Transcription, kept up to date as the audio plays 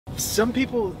some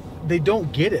people, they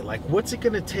don't get it. Like, what's it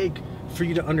gonna take for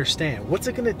you to understand? What's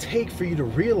it gonna take for you to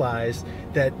realize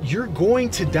that you're going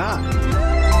to die?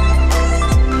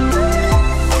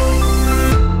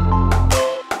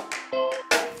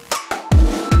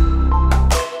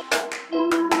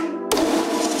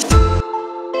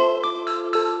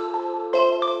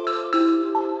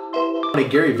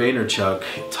 Gary Vaynerchuk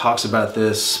talks about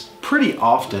this pretty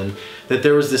often, that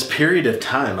there was this period of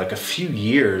time, like a few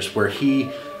years, where he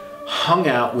hung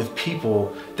out with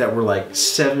people that were like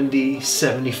 70,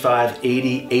 75,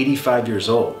 80, 85 years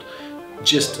old.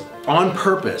 Just on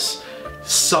purpose,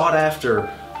 sought after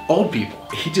old people.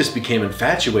 He just became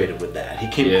infatuated with that. He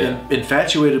became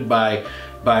infatuated by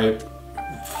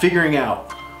figuring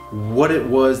out what it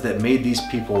was that made these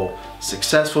people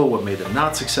successful, what made them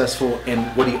not successful, and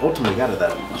what he ultimately got out of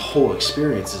that whole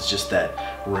experience is just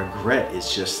that regret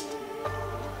is just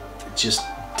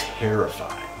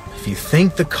terrifying. If you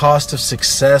think the cost of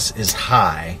success is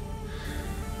high,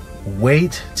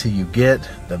 wait till you get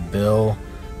the bill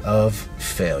of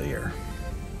failure.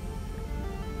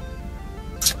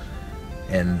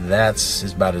 And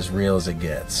that's about as real as it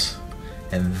gets.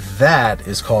 And that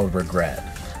is called regret.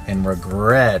 And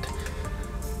regret,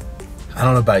 I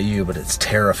don't know about you, but it's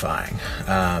terrifying.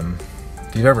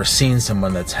 If you've ever seen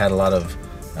someone that's had a lot of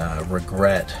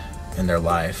regret in their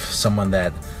life, someone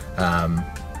that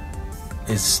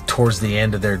is towards the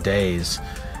end of their days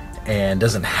and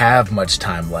doesn't have much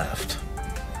time left,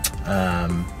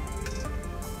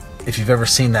 if you've ever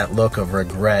seen that look of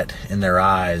regret in their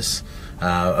eyes,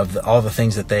 of all the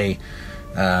things that they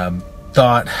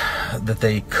thought that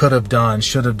they could have done,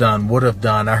 should have done, would have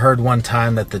done. I heard one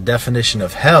time that the definition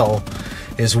of hell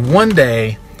is one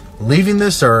day leaving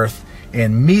this earth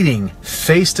and meeting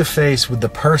face to face with the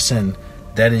person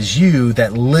that is you,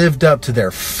 that lived up to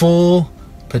their full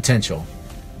potential.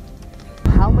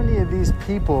 How many of these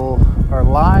people are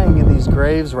lying in these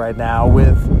graves right now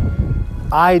with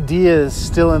ideas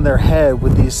still in their head,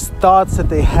 with these thoughts that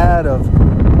they had of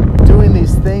doing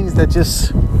these things that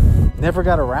just never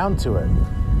got around to it,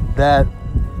 that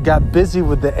got busy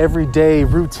with the everyday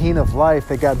routine of life,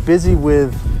 that got busy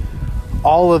with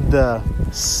all of the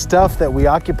stuff that we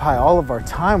occupy all of our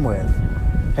time with?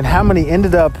 And how many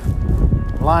ended up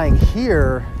lying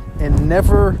here and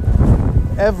never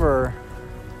ever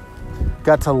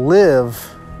got to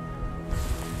live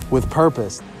with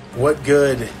purpose? What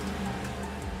good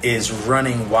is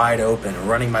running wide open,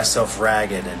 running myself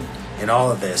ragged and all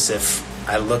of this if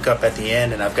I look up at the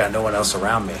end and I've got no one else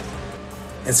around me?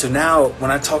 And so now when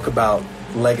I talk about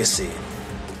legacy,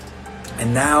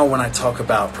 and now when I talk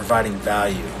about providing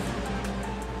value,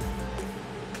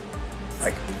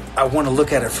 like, I want to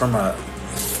look at it from a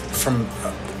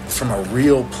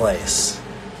real place.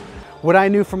 What I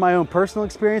knew from my own personal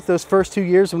experience, those first 2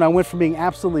 years when I went from being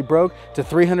absolutely broke to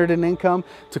 300 in income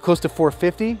to close to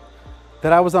 450,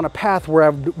 that I was on a path where I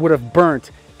would have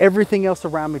burnt everything else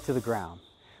around me to the ground.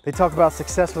 They talk about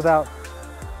success without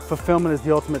fulfillment is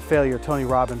the ultimate failure. Tony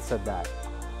Robbins said that.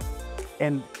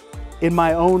 And in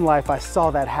my own life, I saw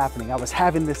that happening. I was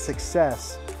having this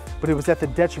success, but it was at the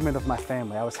detriment of my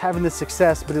family. I was having this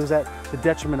success, but it was at the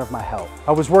detriment of my health.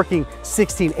 I was working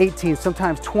 16, 18,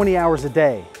 sometimes 20 hours a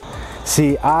day.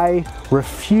 See, I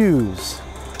refuse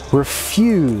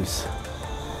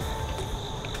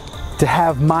to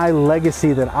have my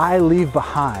legacy that I leave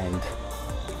behind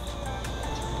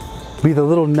be the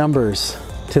little numbers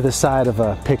to the side of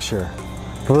a picture,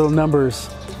 the little numbers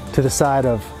to the side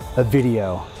of a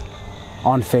video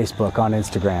on Facebook, on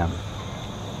Instagram.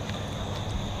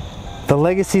 The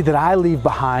legacy that I leave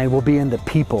behind will be in the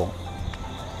people,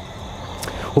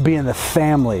 will be in the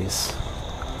families,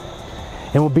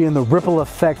 and will be in the ripple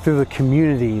effect through the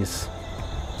communities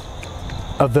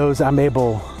of those I'm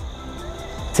able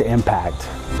to impact.